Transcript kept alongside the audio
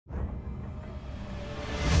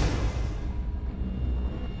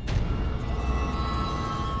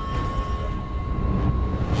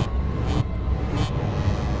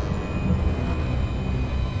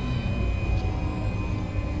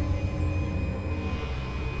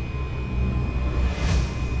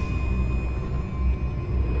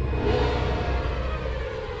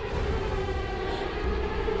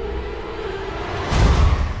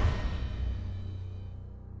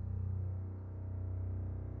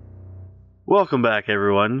Welcome back,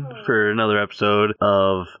 everyone, for another episode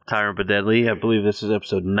of Tyrant but Deadly. I believe this is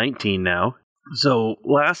episode 19 now. So,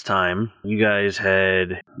 last time, you guys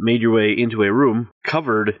had made your way into a room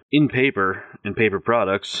covered in paper and paper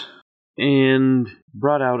products, and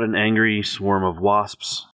brought out an angry swarm of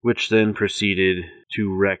wasps, which then proceeded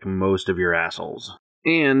to wreck most of your assholes.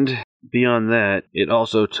 And, beyond that, it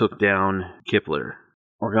also took down Kipler.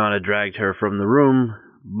 Organa dragged her from the room,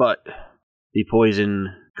 but the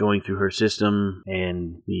poison going through her system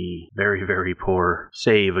and the very, very poor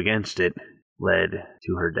save against it led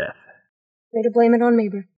to her death. Way to blame it on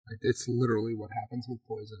Maber. It's literally what happens with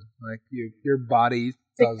poison. Like, your body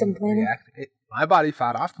Victim doesn't blaming. react. My body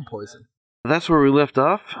fought off the poison. That's where we left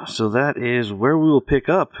off, so that is where we will pick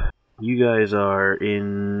up. You guys are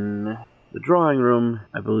in the drawing room,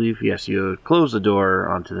 I believe. Yes, you closed the door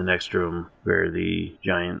onto the next room where the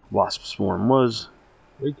giant wasp swarm was.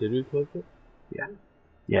 Wait, did we close it?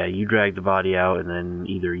 Yeah, you dragged the body out, and then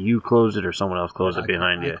either you closed it or someone else closed it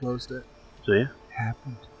behind I you. closed it. So yeah?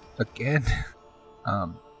 Happened. Again.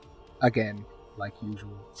 Again, like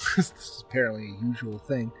usual. This is apparently a usual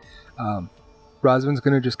thing. Rosvin's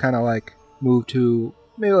gonna just kind of like move to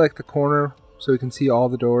maybe like the corner so he can see all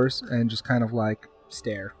the doors and just kind of like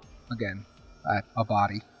stare again at a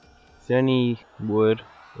body. Is there any wood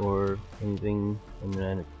or anything? I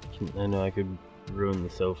mean, I know I could ruin the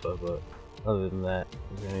sofa, but other than that,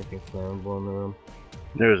 is there anything flammable in the room?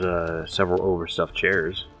 There's several overstuffed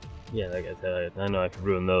chairs. Yeah, like I said, I know I could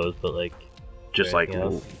ruin those, but like... Just like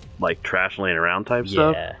anything else? like trash laying around type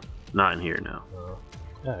stuff? Yeah. Not in here, no.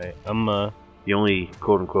 Alright, The only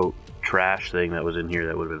quote-unquote trash thing that was in here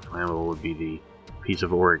that would have been flammable would be the piece of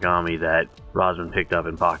origami that Rosman picked up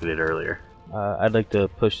and pocketed earlier. I'd like to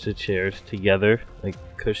push the chairs together, like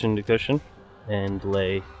cushion to cushion, and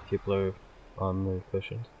lay Kipler on the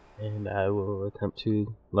cushions, and I will attempt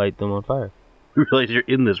to light them on fire. You realize you're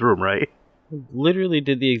in this room, right? Literally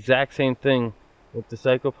did the exact same thing with the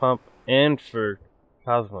psychopomp and for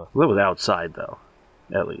Cosmo. That was outside, though,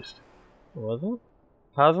 at least. Was it?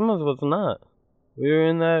 Cosmo's was not. We were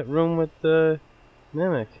in that room with the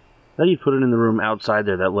mimic. How do you put it in the room outside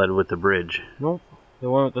there that led with the bridge? Nope. The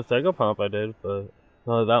one with the psychopomp I did, but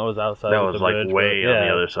no, that was outside. That with was the like bridge, way but, on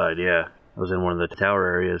the other side, yeah. I was in one of the tower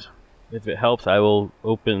areas. If it helps, I will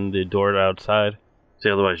open the door to outside. See,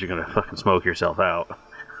 otherwise you're gonna fucking smoke yourself out.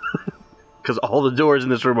 Because all the doors in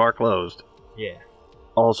this room are closed. Yeah.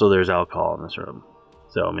 Also, there's alcohol in this room.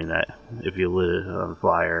 So, I mean, that if you lit it on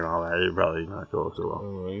fire and all that, it'd probably not go so I well.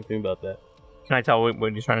 don't know anything about that. Can I tell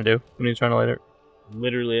what he's trying to do when he's trying to light it?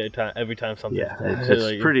 Literally every time something. Yeah, it's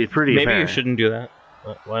like, pretty Maybe apparent. you shouldn't do that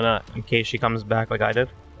Why not? in case she comes back like I did.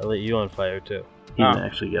 I lit you on fire too. He didn't Oh,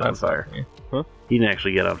 actually get on fire. Yeah. Huh? He didn't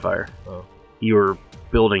actually get on fire. Oh. You were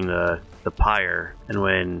building the pyre, and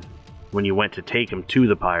when you went to take him to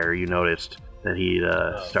the pyre, you noticed that he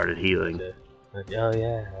started healing. Okay. Oh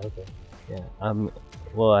yeah. Okay. Yeah.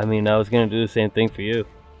 Well, I mean, I was gonna do the same thing for you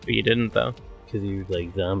But you didn't, though. because you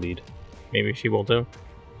like zombied. Maybe she will, too.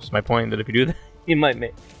 Just my point that if you do that, you might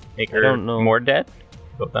make her don't know. more dead.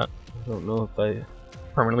 Go with that. I don't know if I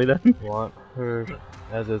Permanently dead. want her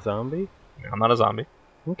as a zombie. I'm not a zombie.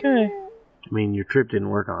 Okay. I mean, your trip didn't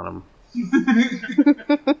work on him.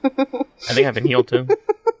 I think I've been healed, too.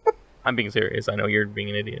 I'm being serious. I know you're being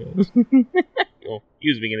an idiot. Well,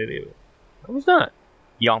 you was being an idiot. I was not.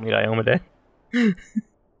 Y'all meet Ioma Day.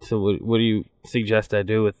 So what do you suggest I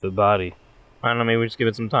do with the body? I don't know, maybe we just give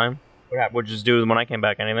it some time. What'd you just do when I came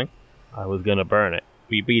back? Anything? I was gonna burn it.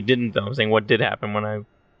 But you didn't, though. I'm saying what did happen when I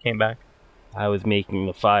came back. I was making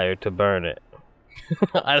the fire to burn it.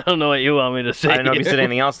 I don't know what you want me to say. I didn't know if you said here.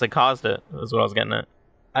 anything else that caused it. That's what I was getting at.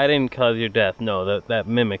 I didn't cause your death. No, that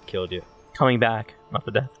mimic killed you. Coming back, not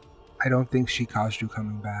the death. I don't think she caused you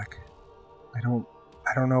coming back. I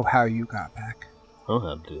don't know how you got back. I don't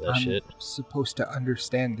have to do that I'm shit. supposed to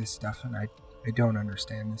understand this stuff, and I don't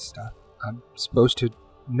understand this stuff. I'm supposed to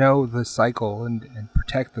know the cycle and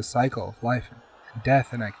protect the cycle of life and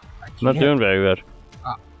death, and I can't. Not doing very good.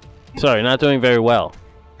 Ah. Sorry, not doing very well.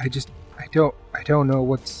 I don't know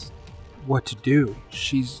what to do.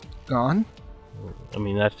 She's gone? I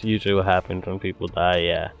mean, that's usually what happens when people die,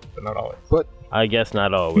 yeah. But not always. But I guess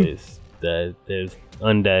not always. There's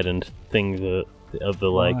undead and things of the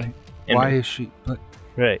like. why? And Why me. is she? But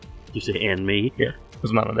You say, and me? Yeah, it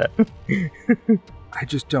was not a death. I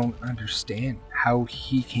just don't understand how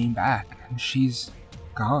he came back and she's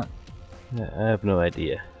gone. I have no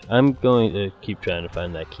idea. I'm going to keep trying to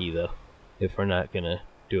find that key, though. If we're not gonna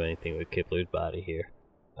do anything with Kipler's body here,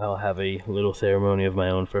 I'll have a little ceremony of my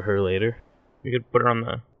own for her later. We could put her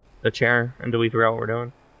on the chair until we figure out what we're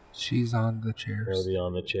doing. She's on the chairs. Already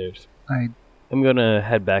on the chairs. I'm gonna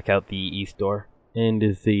head back out the east door. And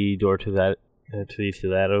is the door to that, to the east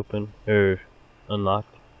of that open or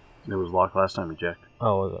unlocked? It was locked last time you checked.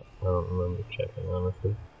 Oh, was it? I don't remember checking,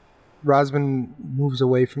 honestly. Rosman moves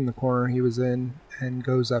away from the corner he was in and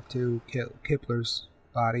goes up to Kipler's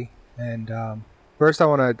body. And first, I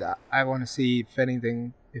want to see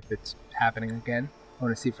if it's happening again. I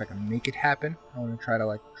want to see if I can make it happen. I want to try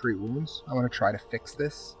to treat wounds. I want to try to fix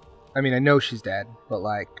this. I mean, I know she's dead, but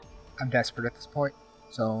I'm desperate at this point.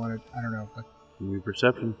 So I don't know, Give me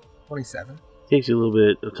perception. 27. Takes you a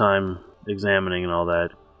little bit of time examining and all that,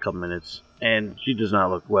 a couple minutes. And she does not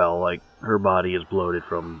look well. Like, her body is bloated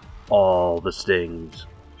from all the stings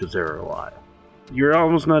because they're alive. You're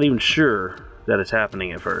almost not even sure that it's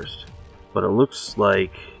happening at first. But it looks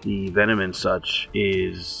like the venom and such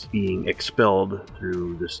is being expelled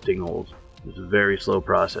through the sting holes. It's a very slow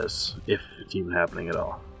process, if it's even happening at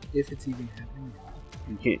all. If it's even happening.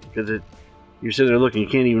 You can't, because you're sitting there looking, you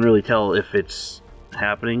can't even really tell if it's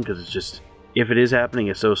happening, because it's just, if it is happening,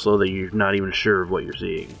 it's so slow that you're not even sure of what you're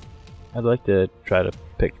seeing. I'd like to try to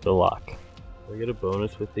pick the lock. Do I get a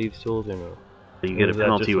bonus with thieves' tools or no? You get a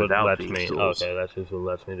penalty without thieves' tools. Okay, that's just what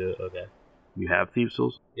lets me do it. Okay. You have thieves'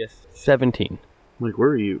 tools? Yes. 17. Like, where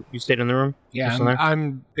are you? You stayed in the room? Yeah, Still there?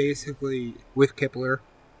 I'm basically with Kipler.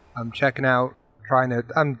 I'm checking out,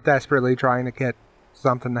 I'm desperately trying to get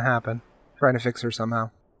something to happen. Trying to fix her somehow.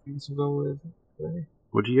 Let's go with Clay.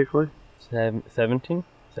 What'd you get, Clay? 17?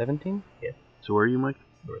 17? Yeah. So where are you, Mike?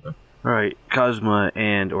 Over there. Alright, Cosma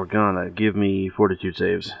and Organa, give me fortitude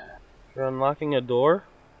saves. For unlocking a door?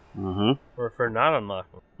 Mm-hmm. Or for not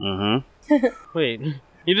unlocking? Mm-hmm. Wait,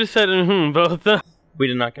 you just said both. We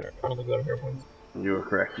did not get her. I don't think we got her points. You were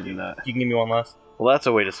correct, you do not. You can give me one last. Well, that's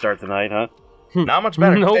a way to start the night, huh? Not much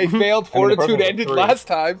better. Nope. They failed. I mean, the first Fortitude one was ended 3. last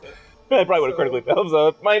time. I probably would have critically failed, so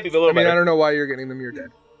it might be a little I mean, I better. don't know why you're getting them. You're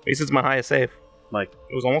dead. At least it's my highest save. Mike,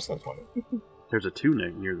 It was almost a 20. there's a 2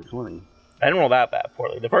 near the 20. I didn't roll that bad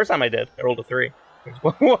poorly. The first time I did, I rolled a 3.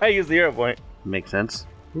 Why I used the 0 point? Makes sense.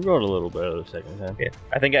 We rolled a little better the second time. Yeah,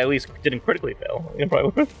 I think I at least didn't critically fail. I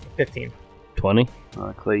probably 15. 20?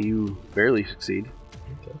 Clay, you barely succeed.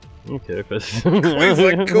 I don't care if it's... He's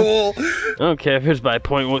like, cool. I don't care if it's by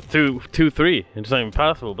 0.23. It's not even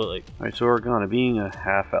possible, but Alright, so Organa, being a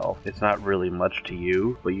half-elf, it's not really much to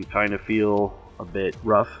you, but you kind of feel a bit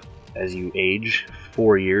rough as you age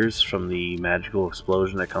 4 years from the magical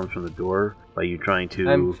explosion that comes from the door by you trying to...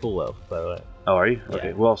 I'm full elf, by the way. Oh, are you? Yeah.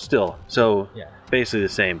 Okay, well, still. So, Yeah. basically the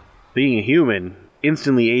same. Being a human,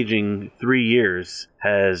 instantly aging 3 years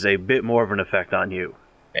has a bit more of an effect on you.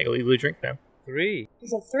 I can legally drink now. 3?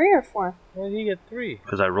 Is it 3 or 4? Why did he get 3?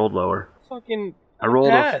 Because I rolled lower. Fucking... I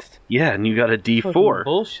rolled passed. Yeah, and you got a Fucking D4.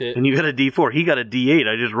 bullshit. And you got a D4. He got a D8.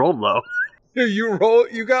 I just rolled low. You roll.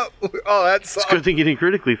 You got. Oh, that It's sucks. a good thing you didn't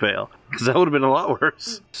critically fail, because that would have been a lot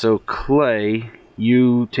worse. So, Clay,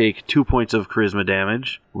 you take 2 points of charisma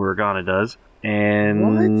damage, where Organa does,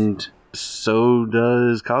 and so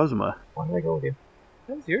does Cosma. Why did I go with you?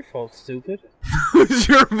 That was your fault, stupid. It's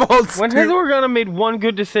your fault. When has Organa made one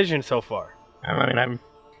good decision so far? I mean, I'm...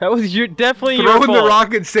 That was definitely your Throwing fault. the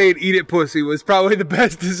rock and saying "eat it, pussy" was probably the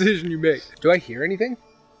best decision you made. Do I hear anything?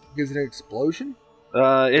 Is it an explosion?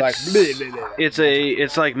 It's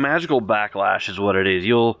like magical backlash is what it is.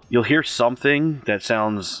 You'll hear something that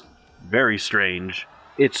sounds very strange.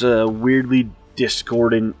 It's a weirdly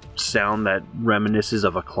discordant sound that reminisces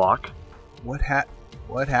of a clock. What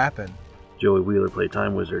happened? Joey Wheeler played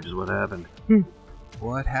Time Wizard is what happened.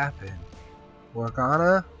 What happened?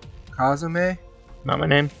 Organa? Kazume? Not my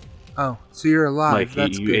name. Oh, so you're alive. Like,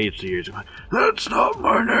 That's you good. aged 2 years ago. That's not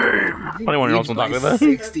my name! 21-year-olds don't talk Aged like by that.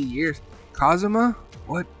 60 years. Kazuma?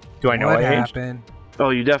 What? Do I know what I aged? happened?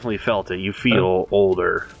 Oh, you definitely felt it. You feel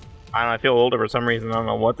older. I don't know, I feel older for some reason. I don't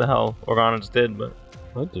know what the hell Organa just did, but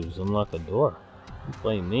What dude? Unlock a door. You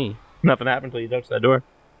blame me. nothing happened until you touched that door.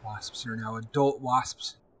 Wasps are now adult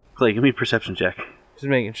wasps. Clay, give me a perception check. Just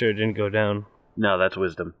making sure it didn't go down. No, that's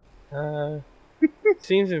wisdom.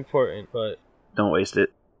 Seems important, but Don't waste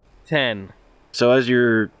it. 10. So as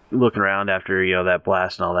you're looking around after, that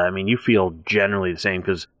blast and all that, I mean, you feel generally the same,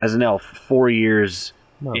 because as an elf, 4 years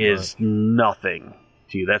Not is nothing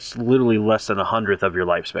to you. That's literally less than 100th of your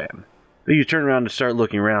lifespan. But you turn around and start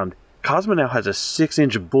looking around. Cosmo now has a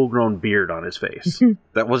 6-inch full-grown beard on his face.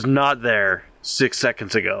 That was not there 6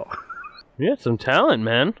 seconds ago. You had some talent,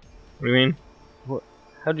 man. What do you mean?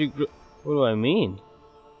 How'd you... What do I mean?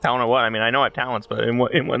 Talent or what? I mean, I know I have talents, but in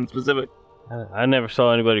one specific. I never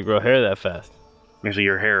saw anybody grow hair that fast. Actually,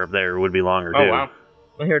 your hair up there would be longer, Oh, too. wow.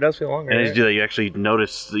 My hair does feel longer. And as yeah. you do that, you actually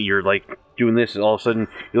notice that you're, like, doing this, and all of a sudden,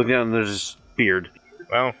 you look down and there's this beard.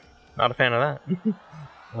 Well, not a fan of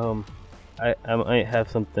that. I might have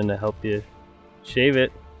something to help you shave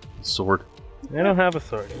it. Sword. I don't have a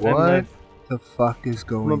sword. What the fuck is I'm a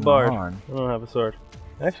going bard. on? I don't have a sword.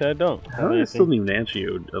 Actually, I don't have They still anything. didn't even answer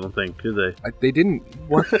you, I don't think, did they? They didn't.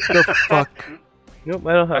 What the fuck? Nope,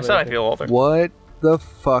 I don't have I said I anything. feel older. What the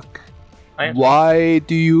fuck? I am. Why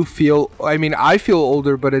do you feel? I mean, I feel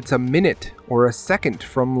older, but it's a minute or a second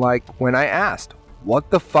from like when I asked.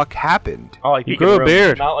 What the fuck happened? Oh, like He peek grew in a the room.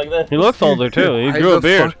 beard. Not like this. He looks older too. He Why grew the a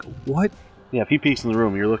beard. fuck- What? Yeah, if he peeks in the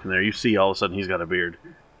room, you're looking there, you see all of a sudden he's got a beard.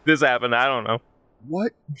 This happened. I don't know.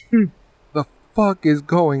 What the fuck is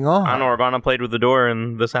going on? I don't know. Organa played with the door,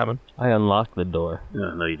 and this happened. I unlocked the door.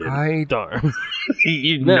 No, you didn't. I Darn.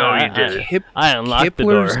 you No, know I- you did. Kip, I unlocked the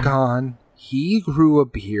Kipler's door. gone. He grew a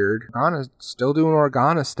beard. Organa's still doing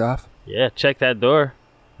Organa stuff. Yeah, check that door.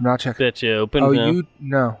 I'm not checking. That you opened. Oh, now. you?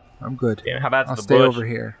 No, I'm good. Damn, how about I'll the stay bush? over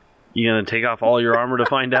here. You gonna take off all your armor to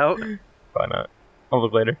find out? Probably not. I'll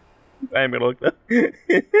look later. I am gonna look though.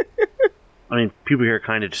 I mean, pubic hair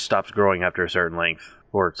kind of just stops growing after a certain length.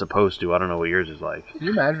 Or it's supposed to. I don't know what yours is like. Can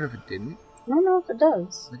you imagine if it didn't? I don't know if it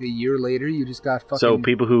does. Like a year later, you just got fucking. So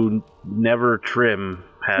people who never trim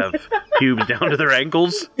have pubes down to their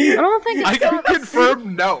ankles? I don't think I it can stops.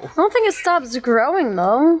 confirm no. I don't think it stops growing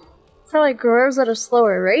though. It probably grows at a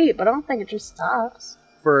slower rate, but I don't think it just stops.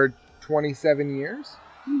 For 27 years,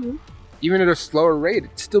 Mhm. even at a slower rate,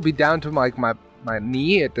 it'd still be down to like my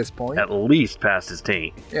knee at this point. At least past his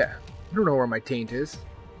taint. Yeah, I don't know where my taint is.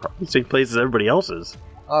 Probably the same place as everybody else's.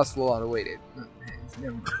 I lost a lot of weight. It's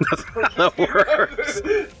never- That's not how it works.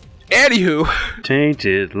 Anywho,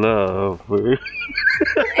 Tainted lover.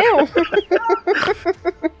 Ew.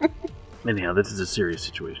 Anyhow, this is a serious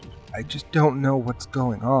situation. I just don't know what's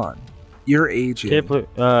going on. You're aging. Kipler.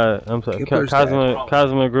 I'm sorry. Kipler's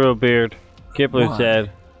Cosmo grew a beard. Kipler's Why?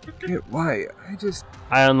 dead. Why?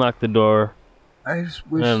 I unlocked the door. I just I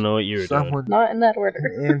wish don't know what you were doing. someone Not in that order.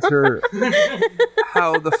 could answer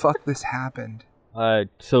how the fuck this happened.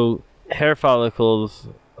 So hair follicles,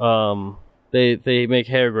 they make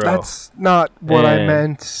hair grow. That's not what I And-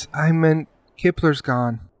 meant. I meant Kipler's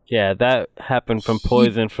gone. Yeah, that happened from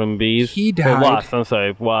poison from bees. he Or died. wasps, I'm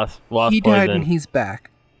sorry, wasp He poison. died and he's back.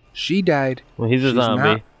 She died. Well, he's a She's zombie.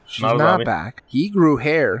 Not, she's Not a not zombie. back. He grew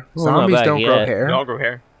hair. Well, not Zombies back don't grow yet. hair. We all grow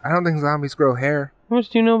hair. I don't think zombies grow hair. How much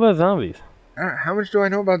do you know about zombies? How much do I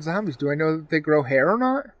know about zombies? Do I know that they grow hair or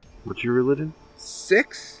not? What's your religion?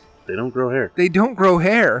 6? They don't grow hair. They don't grow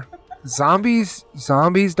hair. Zombies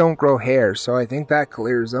don't grow hair, so I think that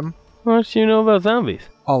clears them How much do you know about zombies?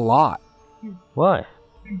 a lot. Why?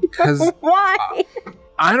 Because Why?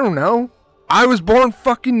 I don't know. I was born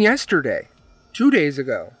fucking yesterday. 2 days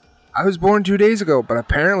ago. I was born 2 days ago, but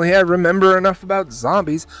apparently I remember enough about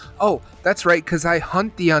zombies. Oh, that's right, because I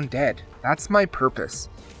hunt the undead. That's my purpose.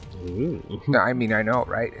 No, I mean, I know,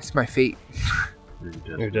 right? It's my fate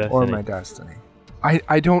Your destiny. or my destiny.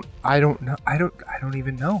 I don't know. I don't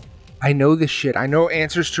even know. I know this shit. I know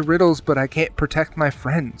answers to riddles, but I can't protect my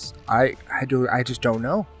friends. I just don't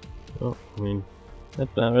know. Well, I mean,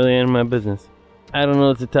 that's not really any of my business. I don't know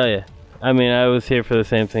what to tell you. I mean, I was here for the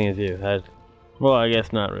same thing as you. Well, I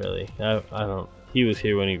guess not really. I don't. He was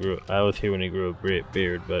here when he grew. I was here when he grew a great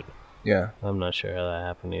beard, but Yeah. I'm not sure how that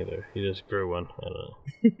happened either. He just grew one. I don't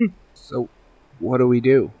know. So, what do we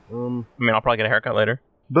do? I mean, I'll probably get a haircut later.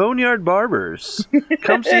 Boneyard Barbers.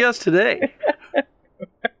 Come see us today.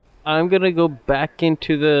 I'm gonna go back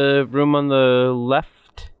into the room on the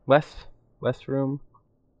west room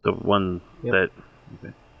The one Yep.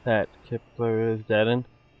 that Kipler is dead in.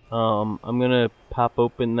 I'm gonna pop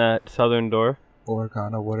open that southern door.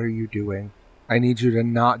 Organa, what are you doing? I need you to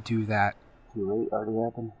not do that.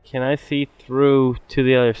 Can I see through to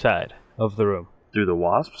the other side of the room? Through the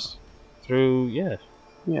wasps? Through, yes.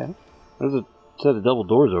 Yeah. There's a set of double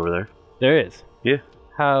doors over there. There is. Yeah.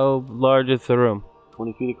 How large is the room?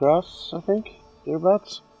 20 feet across, I think.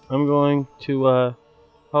 Thereabouts. I'm going to, oh,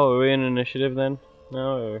 are we in initiative then?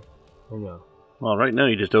 No, or no? Well, right now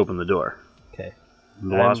you just opened the door. Okay.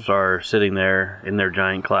 The wasps are sitting there in their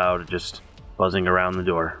giant cloud, just buzzing around the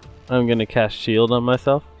door. I'm gonna cast shield on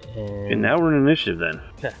myself. And now we're in initiative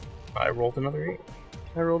then. I rolled another 8.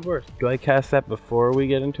 I rolled worse. Do I cast that before we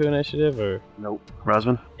get into initiative, or? Nope.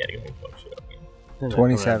 Rosman? Yeah, you can fuck shit up. Then I come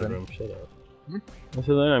out of the 27. room, shut up.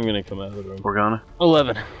 So then I'm gonna come out of the room. Organa?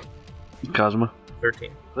 11. Cosma?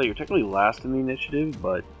 13. So you're technically last in the initiative,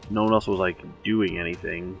 but no one else was, like, doing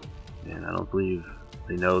anything. And I don't believe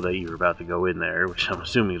they know that you're about to go in there, which I'm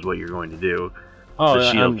assuming is what you're going to do. Oh,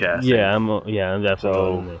 The shield I'm, casting. yeah, I'm definitely So-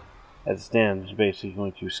 going in there. As it stands, you're basically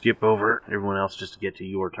going to skip over everyone else just to get to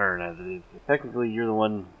your turn, as it is. Technically, you're the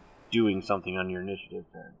one doing something on your initiative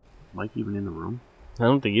turn. Mike even in the room? I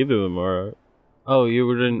don't think either of them are. Oh, you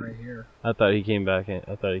were in. Right here. I thought he came back in.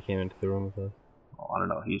 I thought he came into the room with us. Oh, I don't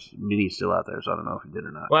know. Minnie's still out there, so I don't know if he did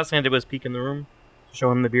or not. Last thing I did was peek in the room,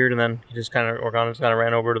 show him the beard, and then he just Organa just kind of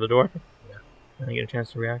ran over to the door. Yeah. I didn't get a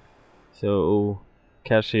chance to react. So,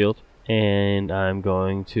 cast shield, and I'm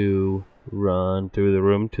going to run through the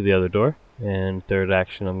room to the other door. And third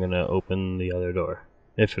action, I'm gonna open the other door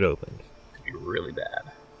if it opens. Could be really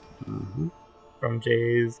bad. Mm-hmm. From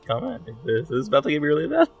Jay's comment, this is about to get really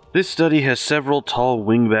bad. This study has several tall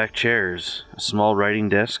wingback chairs, a small writing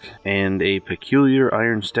desk, and a peculiar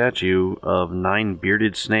iron statue of 9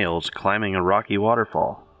 bearded snails climbing a rocky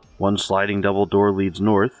waterfall. One sliding double door leads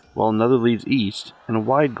north, while another leads east, and a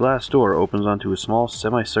wide glass door opens onto a small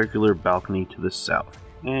semicircular balcony to the south.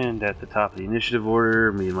 And at the top of the initiative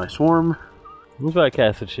order, me and my swarm. That's why I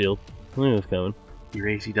casted shield. I knew it was coming. Your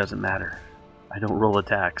AC doesn't matter. I don't roll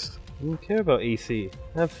attacks. I don't care about AC.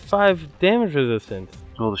 I have 5 damage resistance.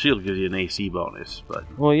 Well, the shield gives you an AC bonus, but...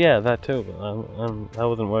 Well, yeah, that too, but I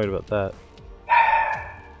wasn't worried about that.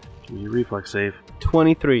 Give me a reflex save.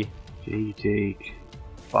 23. Okay, you take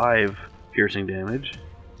 5 piercing damage.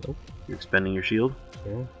 Nope. You're expending your shield.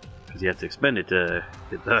 Yeah. Because you have to expend it to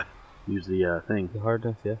use the thing. The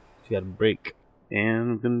hardness, yeah. You gotta break.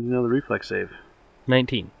 And I'm going to do another reflex save.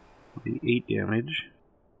 19. It'll be 8 damage.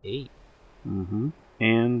 8. Mm-hmm.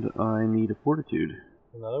 And I need a fortitude.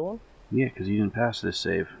 Another one? Yeah, because you didn't pass this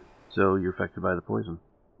save. So you're affected by the poison.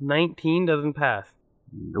 19 doesn't pass.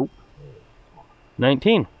 Nope.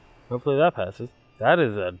 19. Hopefully that passes. That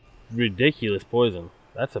is a ridiculous poison.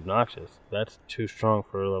 That's obnoxious. That's too strong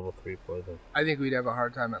for a level 3 poison. I think we'd have a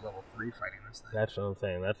hard time at level 3 fighting this thing. That's what I'm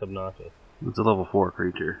saying. That's obnoxious. It's a level 4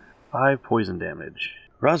 creature. 5 poison damage.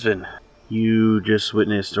 Rosvin, you just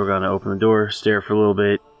witnessed Organa open the door, stare for a little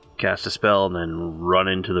bit, cast a spell, and then run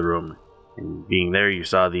into the room. And being there, you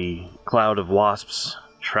saw the cloud of wasps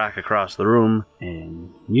track across the room,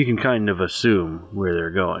 and you can kind of assume where they're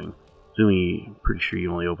going. Pretty sure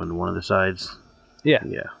you only opened one of the sides. Yeah.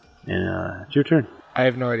 Yeah. And it's your turn. I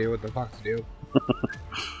have no idea what the fuck to do.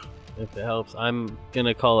 If it helps, I'm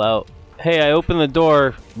gonna call out, hey, I opened the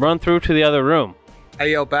door, run through to the other room. I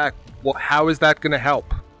yell back, well, how is that going to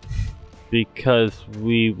help? Because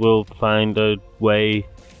we will find a way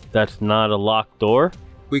that's not a locked door.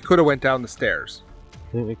 We could have went down the stairs.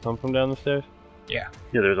 Didn't we come from down the stairs? Yeah.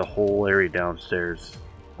 Yeah, there's a whole area downstairs.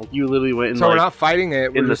 Like you literally went in So we're not fighting it.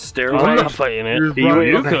 in We're the just, stairway. I'm not fighting it. You're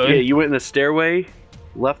You running. could. Yeah, you went in the stairway,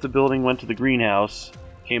 left the building, went to the greenhouse,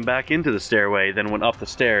 came back into the stairway, then went up the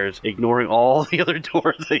stairs, ignoring all the other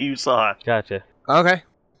doors that you saw. Gotcha. Okay.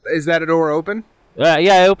 Is that a door open? Yeah,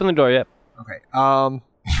 I opened the door, yep. Okay.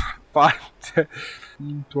 5, 10,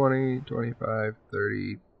 20, 25,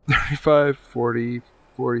 30, 35, 40, Did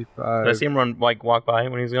 45. I see him walk by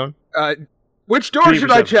when he's going? Which door Give me a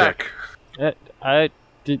should I perception check? I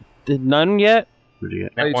did none yet. Where'd you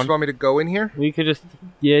get? That You one? just want me to go in here? We could just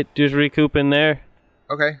recoup in there.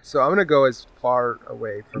 Okay, so I'm gonna go as far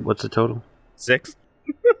away from. What's the total? 6?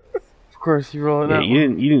 Of course, you roll it Yeah, out.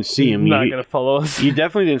 you didn't see him. Not You, gonna follow us. you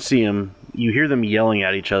definitely didn't see him. You hear them yelling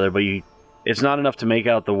at each other, but it's not enough to make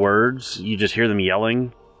out the words. You just hear them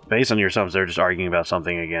yelling. Based on your assumptions, they're just arguing about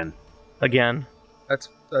something again. Again.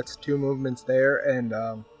 That's 2 movements there, and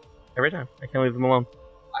Every time. I can't leave them alone.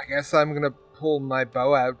 I guess I'm gonna pull my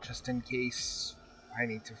bow out just in case I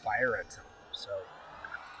need to fire at something. So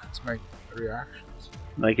that's my reactions.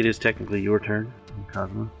 Mike, it is technically your turn,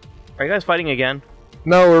 Cosmo. Are you guys fighting again?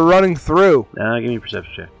 No, we're running through. Give me a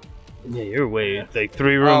perception check. Yeah, you're way like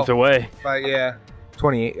 3 rooms Oh. away. But yeah,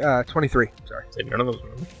 23. Sorry. Said none of those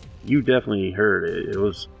rooms. You definitely heard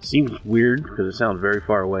it. Seems weird because it sounds very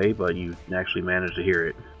far away, but you actually managed to hear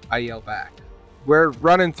it. I yell back. We're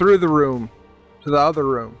running through the room to the other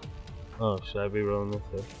room. Oh, should I be rolling this?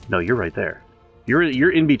 Way? No, you're right there.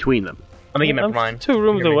 You're in between them. I think you meant I'm for mine. 2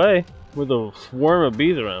 rooms Hear me. away with a swarm of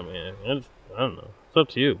bees around me. I don't know. It's up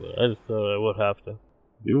to you, but I just thought I would have to.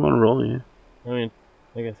 You want to roll, yeah? I mean,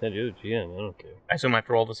 like I said, you're the GM. I don't care. I assume I have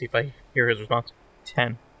to roll to see if I hear his response.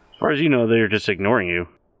 10. As far as you know, they're just ignoring you.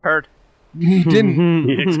 Heard. You didn't.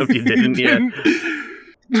 Except you didn't yet.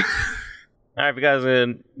 Alright, if you guys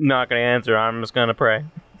are not going to answer, I'm just going to pray.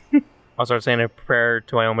 I'll start saying a prayer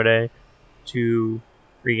to Iomade to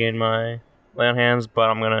regain my lay on hands, but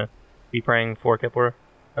I'm going to be praying for Kipler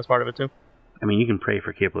as part of it too. I mean, you can pray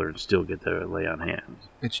for Kipler and still get the lay on hands.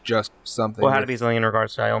 It's just something. Well, it had to be something in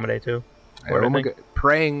regards to Iomade too. Oh my God.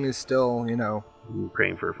 Praying is still, you know. You're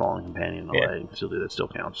praying for a fallen companion and all Yeah. that. You can still do that. Still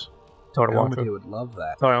counts. Told her Nobody would love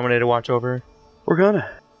that. Iomade to watch over. We're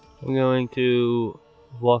gonna. I'm going to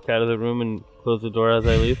walk out of the room and close the door as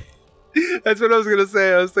I leave. That's what I was gonna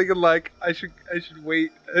say. I was thinking like I should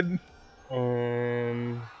wait and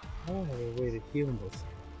And I don't have a way to heal this.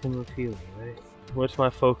 Remove healing, right? What's my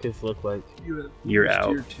focus look like? You're used out.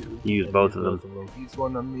 Tier 2. You use both of them. He's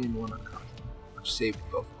one on me and one on Cosmo, which saved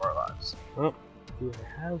both of our lives. Oh, do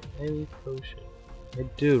I have any potion? I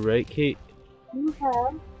do, right, Kate? You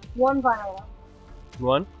have one vial.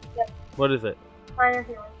 One? Yep. What is it? Minor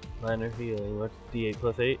healing. Minor healing. What's D8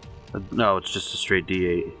 plus 8? No, it's just a straight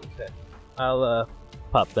D8. Okay. I'll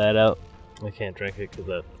pop that out. I can't drink it because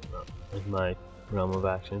that's not in my realm of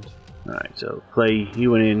actions. Alright, so Clay,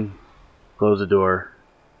 you went in, closed the door,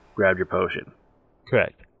 grabbed your potion.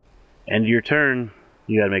 Correct. End of your turn,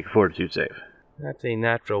 you gotta make a fortitude save. That's a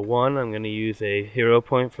natural 1. I'm going to use a hero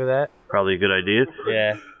point for that. Probably a good idea.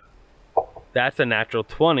 Yeah. That's a natural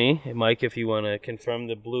 20. Hey, Mike, if you want to confirm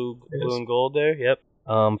the blue and gold there. Yep.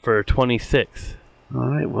 For 26.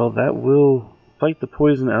 Alright, well, that will fight the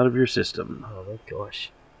poison out of your system. Oh, my gosh.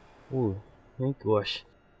 Ooh, my gosh.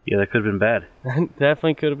 Yeah, that could have been bad.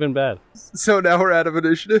 Definitely could have been bad. So now we're out of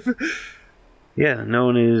initiative. Yeah, no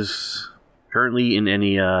one is currently in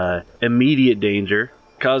any immediate danger.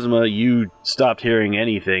 Cosma, you stopped hearing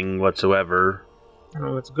anything whatsoever. I don't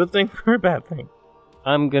know if it's a good thing or a bad thing.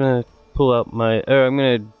 I'm going to pull out I'm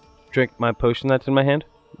going to drink my potion that's in my hand.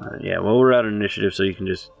 Yeah, well, we're out of initiative, so you can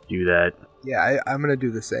just do that. Yeah, I'm gonna do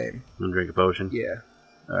the same. And drink a potion. Yeah,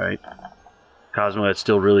 Alright. Cosmo, it's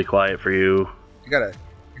still really quiet for you. I got a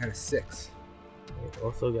 6. I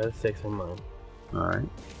also got a 6 on mine. Alright,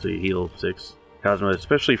 so you heal 6. Cosmo,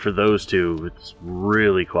 especially for those two, it's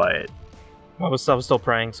really quiet. I was still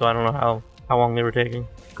praying, so I don't know how long they were taking.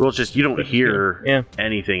 Well, it's just you don't hear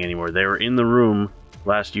anything anymore. They were in the room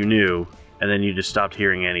last you knew, and then you just stopped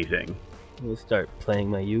hearing anything. We'll start playing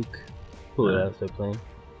my uke. Pull it out, start playing.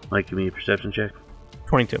 Mike, give me a perception check.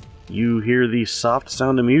 22. You hear the soft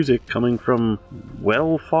sound of music coming from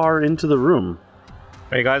well far into the room.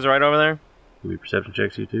 Are you guys right over there? Give me perception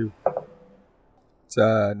checks, you too. It's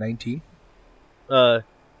 19.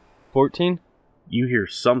 14? You hear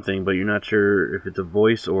something, but you're not sure if it's a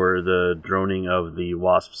voice or the droning of the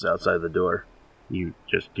wasps outside the door. You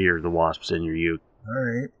just hear the wasps in your uke.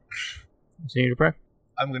 Alright. Continue to pray.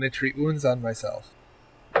 I'm gonna treat wounds on myself.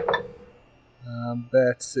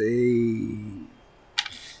 That's a...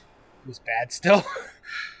 It's bad still.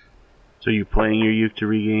 So you playing your uke to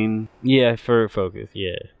regain... Yeah, for focus,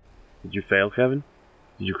 yeah. Did you fail, Kevin?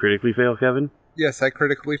 Did you critically fail, Kevin? Yes, I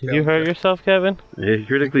critically failed. Did you hurt yourself, Kevin? If you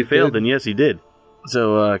critically he failed, did. then yes, he did.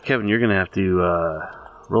 So, Kevin, you're going to have to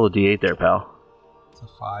roll a d8 there, pal. It's a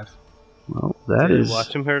 5. Well, that Did is... you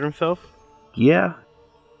watch him hurt himself? Yeah.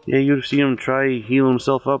 Yeah, you'd have seen him try heal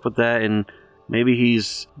himself up with that, and maybe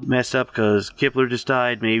he's messed up because Kipler just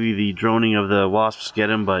died. Maybe the droning of the wasps get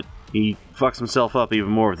him, but he fucks himself up even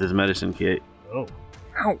more with his medicine kit. Oh.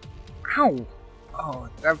 Ow! Ow! Oh,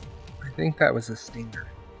 I think that was a stinger.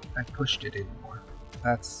 I pushed it in more.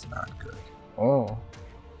 That's not good. Oh.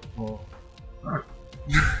 I'm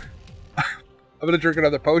gonna drink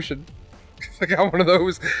another potion. I got one of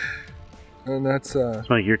those. And that's It's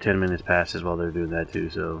like your 10 minutes passes while they're doing that too,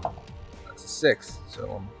 so that's a 6, so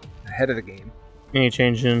I'm ahead of the game. Any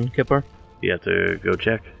change in Kipler? you have to go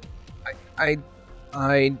check.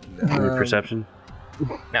 Your perception.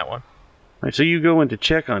 That one. Alright, so you go in to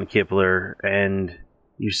check on Kipler, and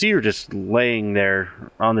you see her just laying there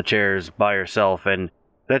on the chairs by herself, and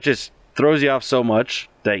that just throws you off so much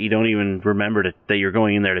that you don't even remember that you're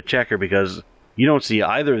going in there to check her, because you don't see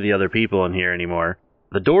either of the other people in here anymore.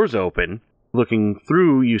 The door's open. Looking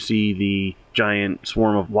through, you see the giant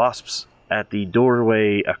swarm of wasps at the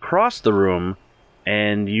doorway across the room,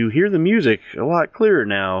 and you hear the music a lot clearer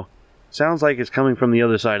now. Sounds like it's coming from the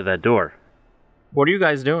other side of that door. What are you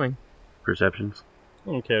guys doing? Perceptions.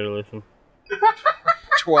 I don't care to listen.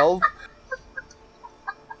 12.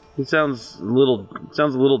 It sounds a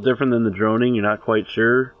little different than the droning. You're not quite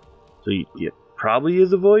sure. So it probably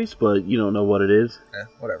is a voice, but you don't know what it is.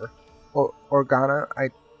 Whatever. Well, Organa,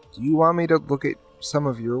 do you want me to look at some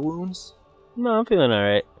of your wounds? No, I'm feeling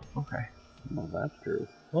alright. Okay. Well, that's true.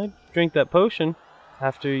 I drank that potion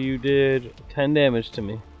after you did 10 damage to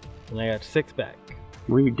me, and I got 6 back.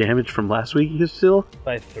 Were you damaged from last week still?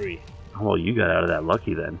 By 3. Well, you got out of that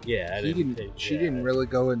lucky then. Yeah, I didn't. She didn't really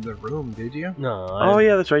go in the room, did you? No. Oh,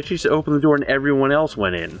 yeah, that's right. She just opened the door and everyone else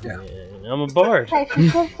went in. Yeah. I'm a bard. Hey, she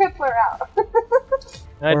pulled Kipler out.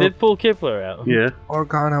 I did pull Kipler out. Yeah.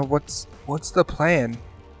 Organa, what's the plan?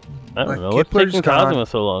 I don't Like, know. What's Kipler's taking gone. Cosmo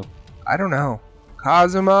so long? I don't know.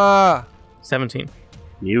 Kazuma! 17.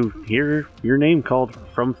 You hear your name called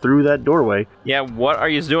from through that doorway. Yeah, what are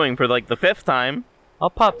you doing for like the 5th time? I'll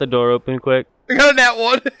pop the door open quick. I got that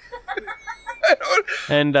one!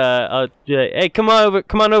 And I'll be like, hey, come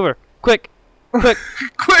on over, quick,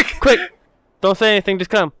 quick. Don't say anything, just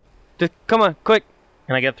come on, quick.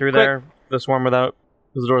 Can I get through there, the swarm, without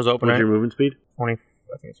the doors open? What's Right? your movement speed? 20.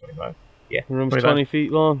 I think it's 25. Yeah. The room's 25. 20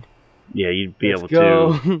 feet long. Yeah, you'd be able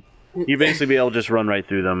Go. to. You'd basically be able to just run right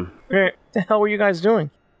through them. What the hell were you guys doing?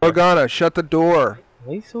 Organa, shut the door.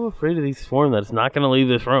 Why are you so afraid of these swarm that it's not going to leave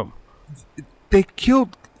this room? It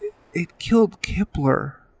killed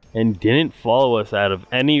Kipler. And didn't follow us out of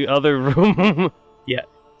any other room. Yeah.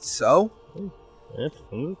 So? I'm just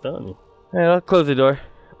telling you. Alright, I'll close the door.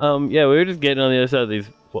 Yeah, we were just getting on the other side of these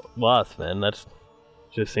wasps, man. That's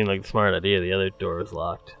just seemed like a smart idea. The other door was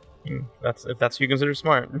locked. If that's what you consider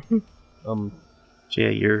smart. So yeah,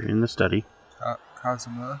 you're in the study.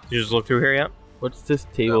 Kazuma. Did you just look through here yet? What's this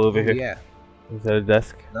table over here? Yeah. Is that a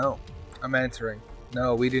desk? No. I'm answering.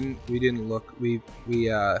 No, we didn't look.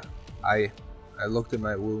 I looked at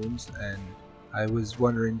my wounds and I was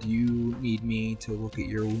wondering, do you need me to look at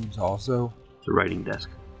your wounds also? It's a writing desk.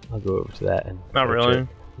 I'll go over to that and Not search really. it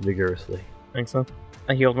vigorously. Think so.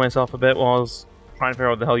 I healed myself a bit while I was trying to figure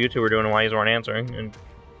out what the hell you two were doing and why you weren't answering. And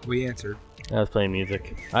We answered. I was playing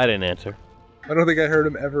music. I didn't answer. I don't think I heard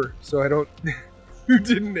him ever, so I don't. You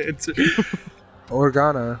didn't answer.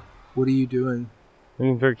 Organa, what are you doing?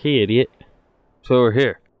 Looking for a key, idiot. So we're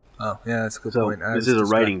here. Oh, yeah, that's a good So point. I this was is a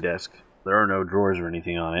distracted. writing desk. There are no drawers or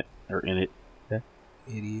anything on it or in it.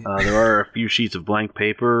 Idiot. There are a few sheets of blank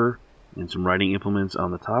paper and some writing implements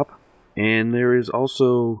on the top. And there is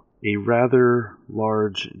also a rather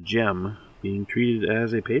large gem being treated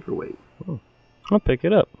as a paperweight. I'll pick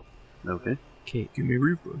it up. Okay. Kate. give me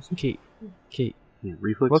reflex. Kate. Yeah,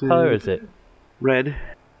 reflexes. What color is it? Red.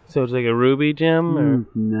 So it's like a ruby gem, or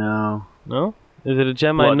No. no? Is it a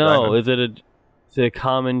gem I Blood know? diamond. Is it a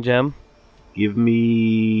common gem? Give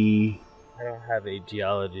me I don't have a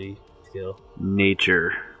geology skill.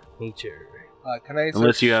 nature. Nature. Can I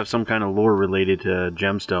Unless you have some kind of lore related to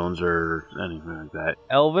gemstones or anything like that.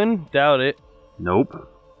 Elven? Doubt it. Nope.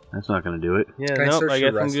 That's not going to do it. Yeah, Can I nope. search I the guess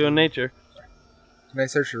I'm rest of doing them? nature. Can I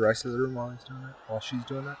search the rest of the room while he's doing that? While she's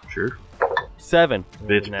doing that? Sure. 7.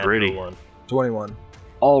 It's Natural pretty. 1. 21.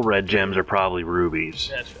 All red gems are probably rubies.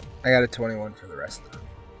 That's right. I got a 21 for the rest of them.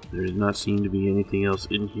 There does not seem to be anything else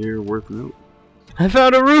in here worth note. I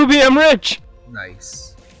found a ruby. I'm rich.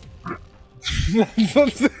 Nice. I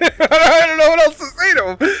don't know what else to say to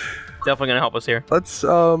him. Definitely gonna help us here.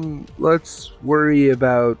 Let's worry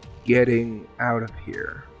about getting out of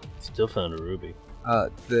here. Still found a ruby.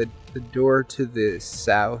 The door to the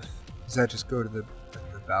south. Does that just go to the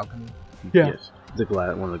balcony? Yeah. Yes.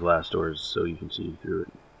 One of the glass doors so you can see through it.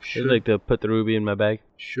 I'd like to put the ruby in my bag.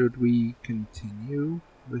 Should we continue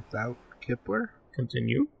without Kipler?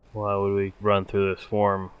 Continue. Why would we run through this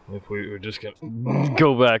swarm if we were just gonna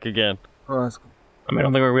go back again? Oh, that's cool. I mean, I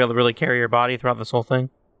don't think we're gonna be able to really carry your body throughout this whole thing.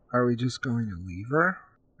 Are we just going to leave her?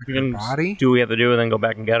 We Her can body? do what we have to do and then go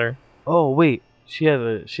back and get her. Oh wait, she has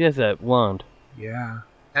that wand. Yeah.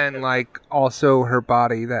 And like also her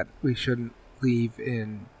body that we shouldn't leave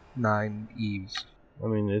in 9 Eves. I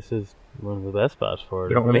mean, this is one of the best spots for it.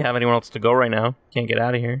 We don't isn't really it? have anywhere else to go right now. Can't get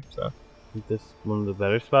out of here. So Isn't this one of the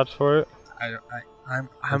better spots for it? I'm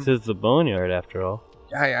This is the boneyard, after all.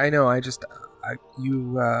 I know.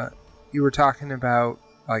 You were talking about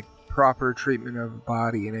like proper treatment of the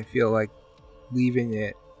body, and I feel like leaving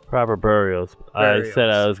it. Proper burials. I said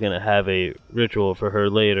I Burials. was gonna have a ritual for her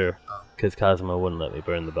later, because Cosmo wouldn't let me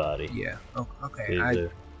burn the body. Yeah. Oh, okay. 'Cause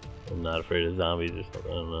I'm not afraid of zombies or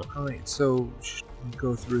something. I don't know. All right. So should we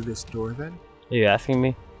go through this door then? Are you asking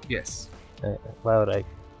me? Yes. Why would I?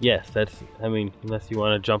 Yes, that's. I mean, unless you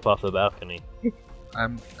want to jump off the balcony.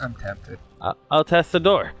 I'm tempted. I'll test the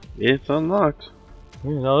door. It's unlocked.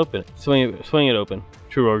 I'll open it. Swing it open.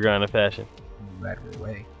 True Organa fashion. Right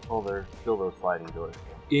away. Oh, there's still those sliding doors.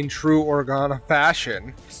 In true Organa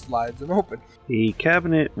fashion, slides them open. A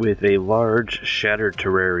cabinet with a large, shattered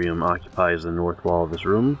terrarium occupies the north wall of this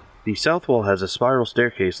room. The south wall has a spiral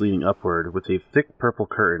staircase leading upward with a thick purple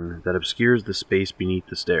curtain that obscures the space beneath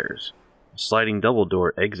the stairs. A sliding double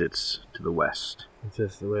door exits to the west. Is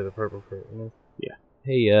this the way the purple curtain is? Yeah.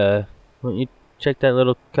 Hey, why don't you check that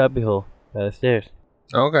little cubby hole by the stairs?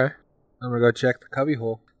 Okay. I'm gonna go check the cubby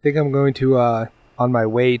hole. I think I'm going to, on my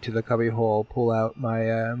way to the cubby hole, pull out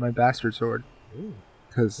my my bastard sword.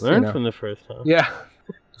 Because Learn from the first time. yeah,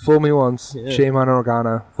 fool me once, Yeah. shame on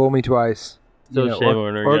Organa. Fool me twice. Still You know, shame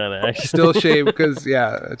on Organa, actually. Still shame because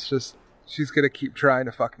it's just she's gonna keep trying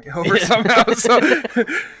to fuck me over somehow. So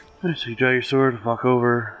So you draw your sword, walk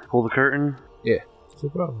over, pull the curtain. yeah, What's the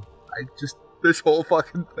problem? I just this whole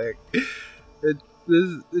fucking thing.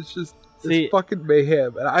 It's just See- it's fucking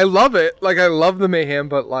mayhem. And I love it. Like I love the mayhem,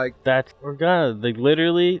 but like That's Organa. Like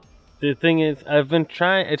literally, the thing is, I've been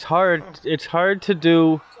trying. It's hard. It's hard to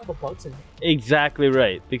do exactly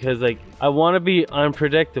right because like I want to be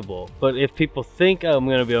unpredictable, but if people think I'm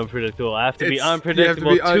gonna be unpredictable, I have to be It's- you have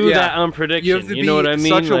unpredictable to be, yeah. that unprediction. you have to be know what I mean?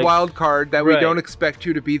 such a Like, wild card that we Right. don't expect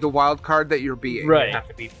you to be the wild card that you're being. Right. You have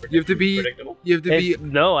to be You have to be. predictable. You have to be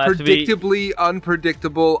No, I have to be. predictably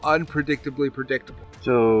unpredictable, unpredictably predictable.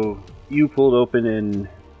 So you pulled open and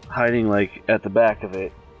hiding like at the back of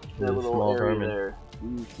it. There's That a little small area vermin. there.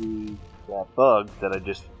 You see that bug that I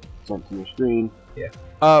just sent to your screen.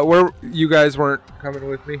 Where you guys weren't coming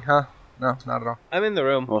with me, huh? No, not at all. I'm in the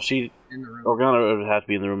room. Well, In the room. Organa would have to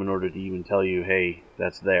be in the room in order to even tell you, hey,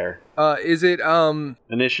 that's there. Is it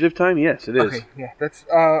Initiative time? Yes, it is. Okay, yeah, that's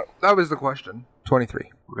that was the question. 23.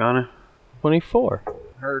 Organa, 24.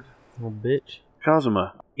 Heard. Little bitch.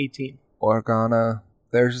 Kazuma. 18. Organa,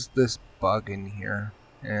 there's this bug in here,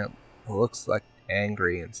 and it looks like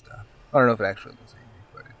angry and stuff. I don't know if it actually looks angry,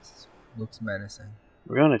 but it looks menacing.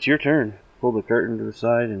 Organa, it's your turn. Pull the curtain to the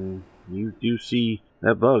side, and you do see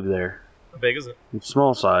that bug there. How big is it? It's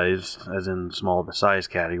small size, as in small the size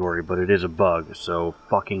category, but it is a bug, so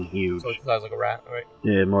fucking huge. So it's the size like a rat, right?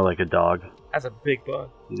 Yeah, more like a dog. That's a big bug.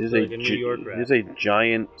 It is Like a New York it rat. is a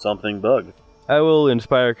giant something bug. I will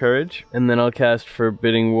inspire courage, and then I'll cast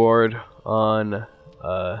Forbidding Ward on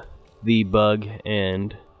the bug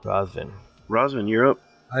and Rosvin. Rosvin, you're up.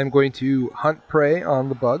 I'm going to hunt prey on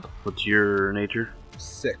the bug. What's your nature?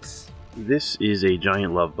 6. This is a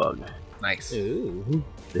giant love bug. Nice. Ooh.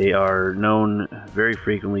 They are known very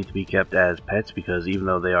frequently to be kept as pets because even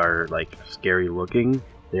though they are like scary looking,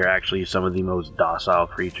 they're actually some of the most docile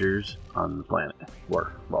creatures on the planet.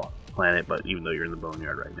 Or, well, planet, but even though you're in the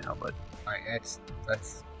boneyard right now, but Alright,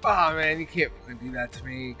 that's. Oh man, you can't fucking do that to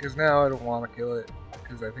me because now I don't want to kill it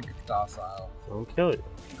because I think it's docile. Don't kill it.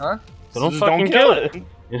 Huh? So don't Just fucking kill it.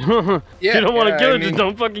 If Yeah, you don't want to yeah, kill I it, just mean-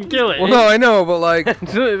 don't fucking kill it. Well, no, I know, but like,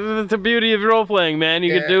 It's the beauty of role playing, man.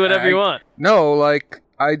 You Yeah, can do whatever you want. no, like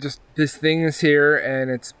I just this thing is here and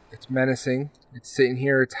it's menacing. It's sitting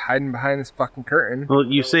here. It's hiding behind this fucking curtain. well,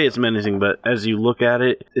 you say it's menacing, but as you look at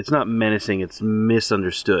it, it's not menacing. It's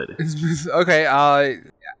misunderstood. Okay,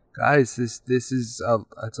 guys, this is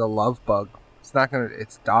it's a love bug. It's not gonna.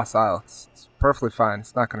 It's docile. It's perfectly fine.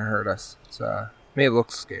 It's not gonna hurt us. It's may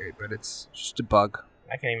look scary, but it's just a bug.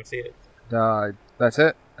 I can't even see it. That's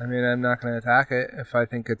it. I mean, I'm not gonna attack it if I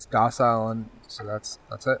think it's docile, and so that's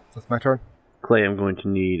it. That's my turn. Clay, I'm going to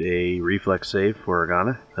need a reflex save for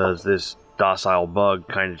Organa because this docile bug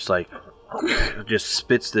kind of just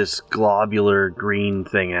spits this globular green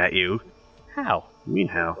thing at you. How? I mean,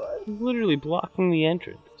 how? He's literally blocking the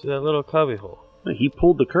entrance to that little cubbyhole. He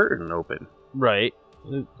pulled the curtain open. Right.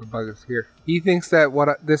 The bug is here. He thinks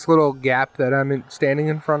that this little gap that I'm standing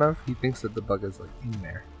in front of, he thinks that the bug is like in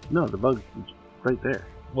there. No, the bug is right there.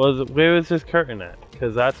 Where was this curtain at?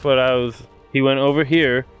 Because that's what I was. He went over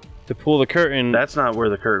here to pull the curtain. That's not where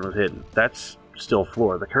the curtain was hidden. That's still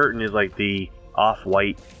floor. The curtain is like the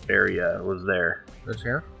off-white area was there. This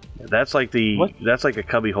here? That's like What? that's like a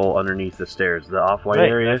cubby hole underneath the stairs. The off-white right,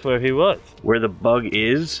 area that's where he was. where the bug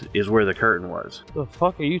is where the curtain was. The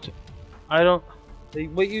fuck are you? I don't.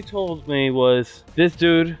 What you told me was this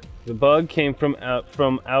dude. The bug came from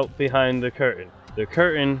out behind the curtain. The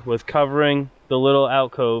curtain was covering the little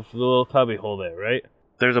alcove, the little cubby hole there, right?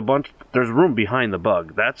 There's room behind the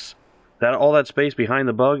bug. All that space behind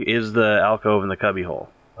the bug is the alcove and the cubby hole.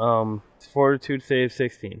 Fortitude save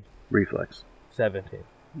 16, Reflex. 17.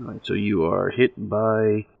 Alright, so you are hit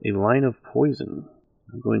by a line of poison.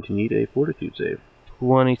 I'm going to need a fortitude save.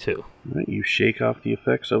 22. Alright, you shake off the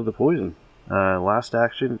effects of the poison. Last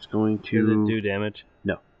action, it's going Does to... it do damage?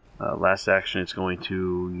 No. Last action, it's going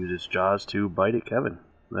to use its jaws to bite at Kevin.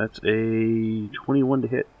 That's a 21 to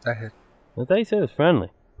hit. That hit. I thought you said it was friendly.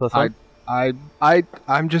 Plus one?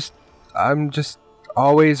 I'm just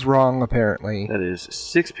always wrong apparently. That is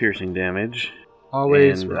 6 piercing damage.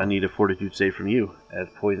 Always And I wrong. need a fortitude save from you as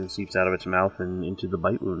poison seeps out of its mouth and into the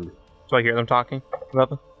bite wound. So I hear them talking about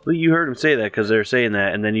them. Well, you heard him say that because they're saying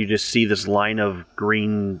that, and then you just see this line of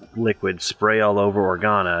green liquid spray all over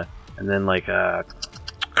Organa, and then like a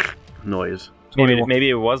noise. Maybe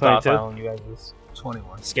it was 22? docile and you guys just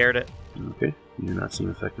 21. scared it. Okay, you do not seem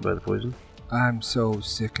affected by the poison. I'm so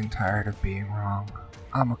sick and tired of being wrong.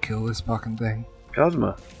 I'm gonna kill this fucking thing.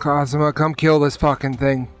 Cosma, Cosima, come kill this fucking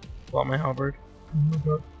thing. Pull out my halberd.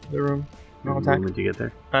 The room. you I'll have attack. movement to get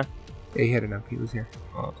there. Yeah, he had enough. He was here.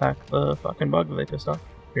 I'll attack the fucking bug that they pissed off.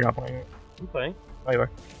 You're not playing it. I'm playing. Oh, you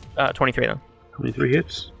are. 23 then. 23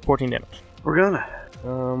 hits. 14 damage. Organa.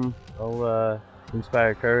 I'll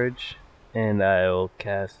Inspire Courage, and I'll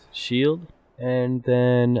cast Shield, and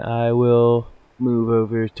then I will move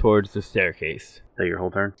over towards the staircase. Is that your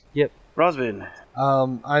whole turn? Yep. Rosvin.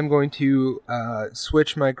 I'm going to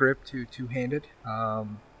switch my grip to two-handed,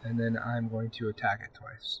 and then I'm going to attack it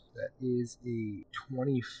twice. That is a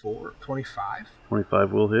 25.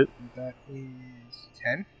 25 will hit. That is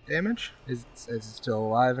 10 damage. Is it still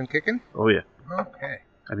alive and kicking? Oh, yeah. Okay.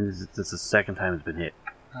 I think this is the second time it's been hit.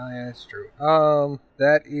 Oh, yeah, that's true.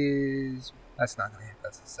 That's not gonna hit.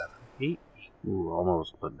 That's a 7. 8? Ooh,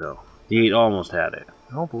 almost, but no. The 8 almost had it.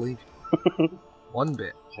 I don't believe you. One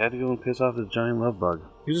bit. Just had to go and piss off this giant love bug.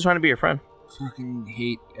 He was just trying to be your friend. Fucking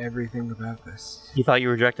hate everything about this. He thought you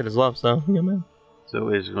rejected his love, so yeah, man. So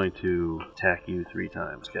it's going to attack you 3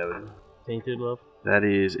 times, Kevin. Tainted Love? That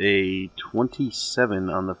is a 27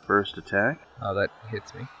 on the first attack. Oh, that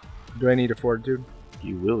hits me. Do I need a fortitude?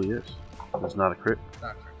 You will, yes. That's not a crit.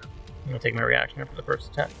 Not I'm gonna take my reaction after the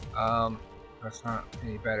first attack. that's not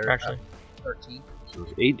any better. Actually, 13. So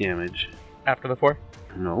it's 8 damage. after the 4.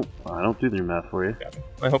 Nope, I don't do the math for you. Gotcha.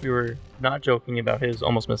 I hope you were not joking about his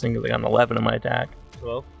almost missing because I got an 11 in my attack.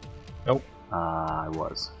 12? Nope. I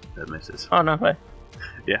was. That misses. Oh, no way.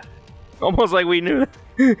 Yeah. Almost like we knew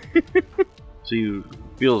that. So you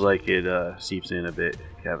feels like it seeps in a bit,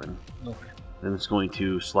 Kevin. Okay. Then it's going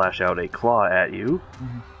to slash out a claw at you.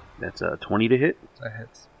 Mm-hmm. That's a 20 to hit. That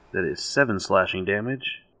hits. That is 7 slashing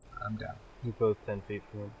damage. I'm down. You're both 10 feet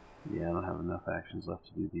from him. Yeah, I don't have enough actions left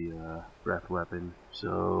to do the breath weapon.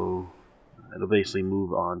 So it'll basically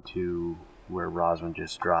move on to where Rosman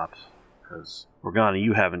just dropped. Because Organa,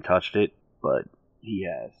 you haven't touched it, but he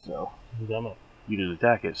has. So Who's on it? you didn't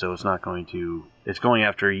attack it, so it's not going to. It's going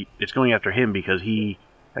after him because he.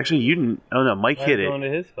 Actually, you didn't. Oh no, Mike hit Going it.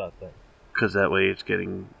 to his spot then. Because that way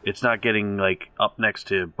it's not getting like up next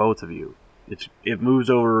to both of you. It moves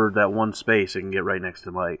over that one space and can get right next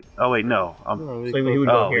to Mike. Oh wait, no. No, So he would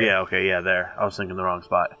go Oh here. yeah, okay, yeah, there. I was thinking the wrong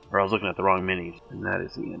spot, or I was looking at the wrong minis. And that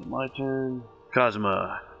is the end of my turn.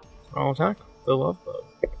 Cosma All attack. The love bug.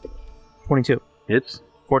 22. hits,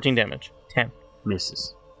 14 damage. 10.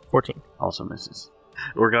 misses, 14. also misses.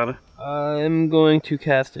 Organa, I'm going to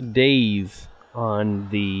cast Daze on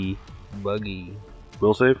the buggy.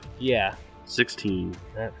 will save. Yeah, 16.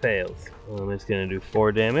 that fails. It's going to do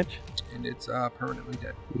 4 damage. And it's permanently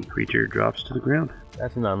dead. The creature drops to the ground.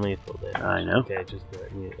 That's non-lethal damage. I know. Okay, just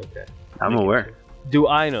okay. I'm Making aware. sure. Do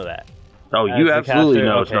I know that? Oh, As you the absolutely caster?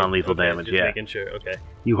 know it's Okay, non-lethal okay, damage. just Yeah, making sure. Okay.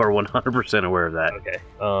 you are 100% aware of that. Okay.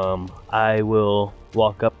 I will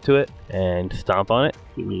walk up to it and stomp on it.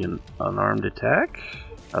 Give me an unarmed attack.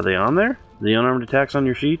 Are they on there? The unarmed attacks on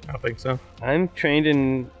your sheet? I don't think so. I'm trained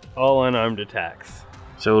in all unarmed attacks.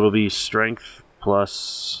 So it'll be strength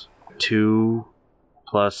plus 2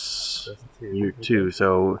 plus your 2.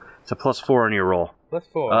 So it's a plus 4 on your roll. Plus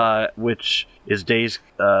 4. Which is Daze.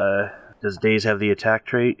 Does Daze have the attack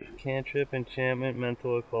trait? Cantrip, enchantment,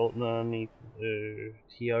 mental, occult, non-lethal.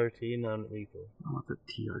 TRT, non-lethal. What the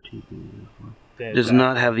TRT be? Stand Does back.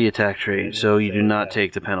 not have the attack trait, Yeah, so you do stand not back.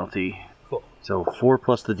 take the penalty. Cool. So 4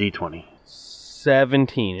 plus the d20.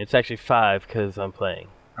 17. It's actually 5 because I'm playing.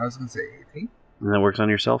 I was gonna say 18. And that works on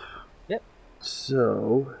yourself? Yep.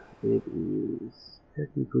 So it is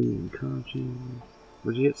technically unconscious.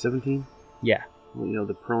 Would you get 17? Yeah. Well, you know,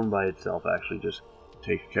 the prone by itself actually just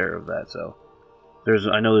takes care of that, so.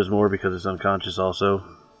 I know there's more because it's unconscious also,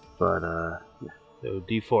 but, yeah. So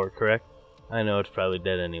D4, correct? I know it's probably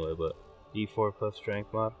dead anyway, but D4 plus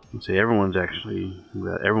strength mod. Let's see, everyone's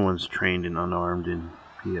trained and unarmed in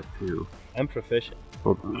PF2. I'm proficient.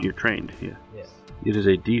 Well, you're trained, yeah. Yeah. It is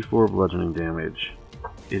a D4 bludgeoning damage.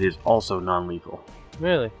 It is also non-lethal.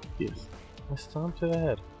 Really? Yes. I stomped to the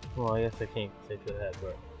head. Well, I guess I can't say to the head,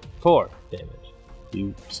 but 4 damage.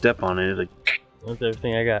 You step on it, like, That's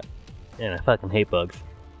everything I got. Man, I fucking hate bugs.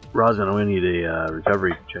 Rosman, I'm gonna need a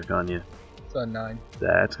recovery check on you. It's a 9.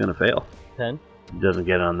 That's gonna fail. 10? It doesn't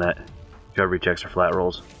get on that. Recovery checks are flat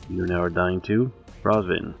rolls. You now are dying too.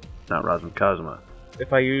 Rosvin. Not Rosvin, Cosma.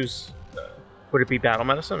 If I use... would it be battle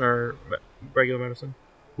medicine or regular medicine?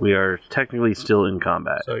 We are technically still in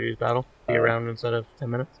combat. So use battle. Be around instead of 10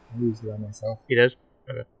 minutes. I used it on myself. He did?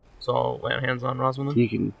 Okay. So I'll lay hands on Rosman then? You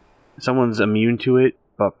can. Someone's immune to it,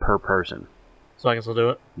 but per person. So I guess I'll do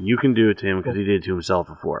it. You can do it to him because he did it to himself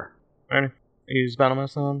before. Alright. Use battle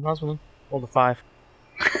medicine on Rosman then. Roll the 5.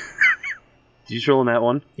 Did you just roll in that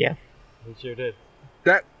one? Yeah. He sure did.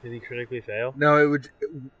 That Did he critically fail? no, it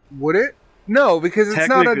would it? No, because it's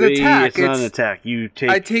not an Technically, attack. It's not an attack. You take.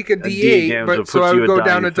 I take a D8 D8, damage, but it so puts I you would at go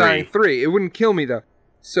down to dying dying 3. It wouldn't kill me though.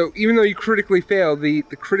 So even though you critically fail, the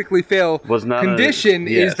critically fail Was not condition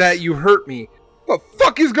yes. is that you hurt me. What the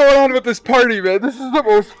fuck is going on with this party, man? This is the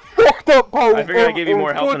most fucked up part. I figured I'd give you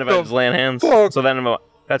more help than if I just lay on hands. fuck? So then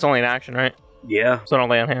that's only an action, right? Yeah. So I don't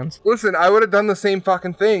lay on hands. Listen, I would have done the same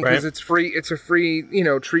fucking thing because Right. it's free. It's a free,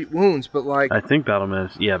 treat wounds. But like, I think Battle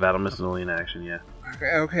Mist. Yeah, Battle Mist is only in action. Yeah.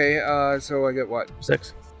 okay, so I get what?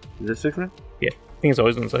 6. Is it 6 now? Yeah. I think it's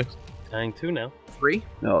always been 6. Dying 2 now. 3?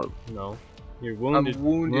 No. No. You're wounded. I'm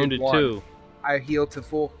wounded 2. 1. I healed to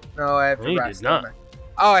full. No, I have to No, you rest. did not. don't I?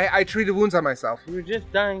 Oh, I treated wounds on myself. You were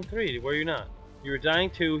just dying 3, were you not? You were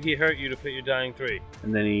dying 2, he hurt you to put your dying 3.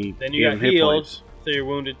 And then he. Then you gave got him hit healed, points. so you're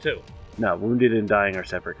wounded 2. No, wounded and dying are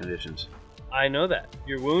separate conditions. I know that.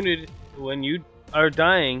 You're wounded when you are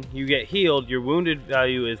dying, you get healed, your wounded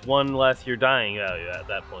value is 1 less your dying value at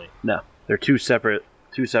that point. No, they're two separate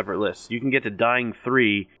lists. You can get to dying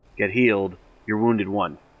 3, get healed, you're wounded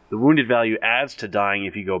 1. The wounded value adds to dying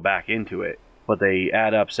if you go back into it, but they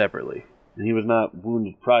add up separately. And he was not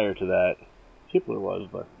wounded prior to that. Kipler was,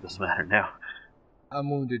 but it doesn't matter now. I'm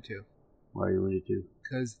wounded too Why are you wounded too?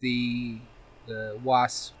 because the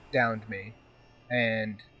wasp downed me,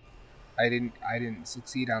 and I didn't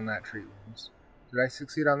succeed on that treat wounds. Did I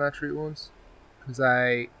succeed on that treat wounds? Because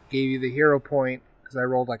I gave you the hero point because I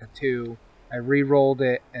rolled like a 2. I re-rolled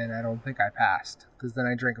it and I don't think I passed because then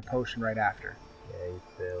I drank a potion right after. Yeah, you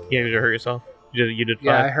failed. Yeah, you hurt yourself. You did 5.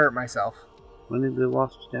 Yeah, I hurt myself When did the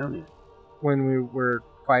wasps down you? when we were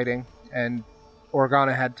fighting, and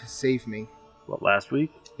Organa had to save me. What, last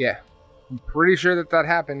week? Yeah, I'm pretty sure that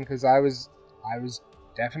happened because I was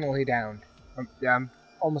definitely downed. I'm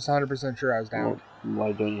almost 100% sure I was downed. Well,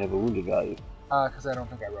 why don't you have a wounded value? Because I don't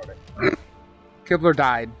think I wrote it. Kibler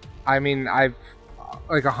died. I mean, I've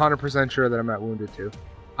like 100% sure that I'm at wounded 2.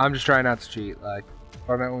 I'm just trying not to cheat. Like,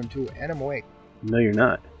 but I'm at wounded 2 and I'm awake. No, you're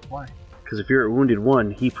not. Why? Because if you're at wounded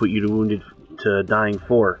 1, he put you to dying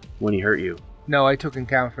 4 when he hurt you. No, I took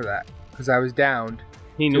account for that because I was downed.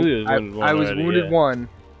 He knew he was wounded 1 I was already, wounded yeah. 1.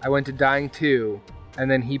 I went to dying 2, and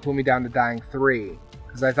then he put me down to dying 3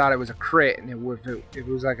 because I thought it was a crit, and if it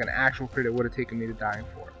was like an actual crit, it would have taken me to dying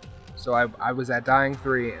 4. So I was at dying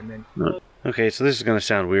 3, and then Okay, so this is going to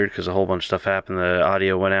sound weird because a whole bunch of stuff happened. The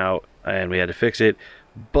audio went out and we had to fix it.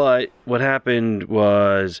 But what happened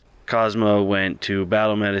was Cosmo went to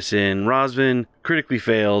battle medicine Rosvin, critically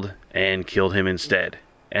failed, and killed him instead.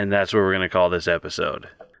 And that's what we're going to call this episode.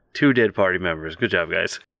 2 dead party members. Good job,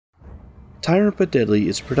 guys. Tyrant But Deadly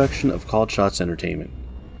is a production of Called Shots Entertainment.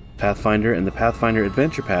 Pathfinder and the Pathfinder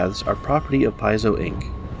Adventure Paths are property of Paizo Inc.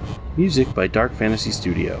 Music by Dark Fantasy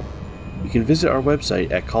Studio. You can visit our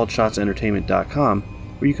website at calledshotsentertainment.com,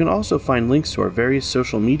 where you can also find links to our various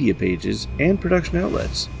social media pages and production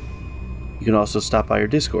outlets. You can also stop by our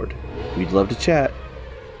Discord. We'd love to chat.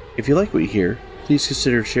 If you like what you hear, please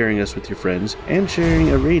consider sharing us with your friends and sharing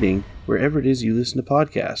a rating wherever it is you listen to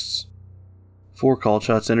podcasts. For Called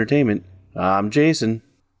Shots Entertainment, I'm Jason.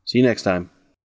 See you next time.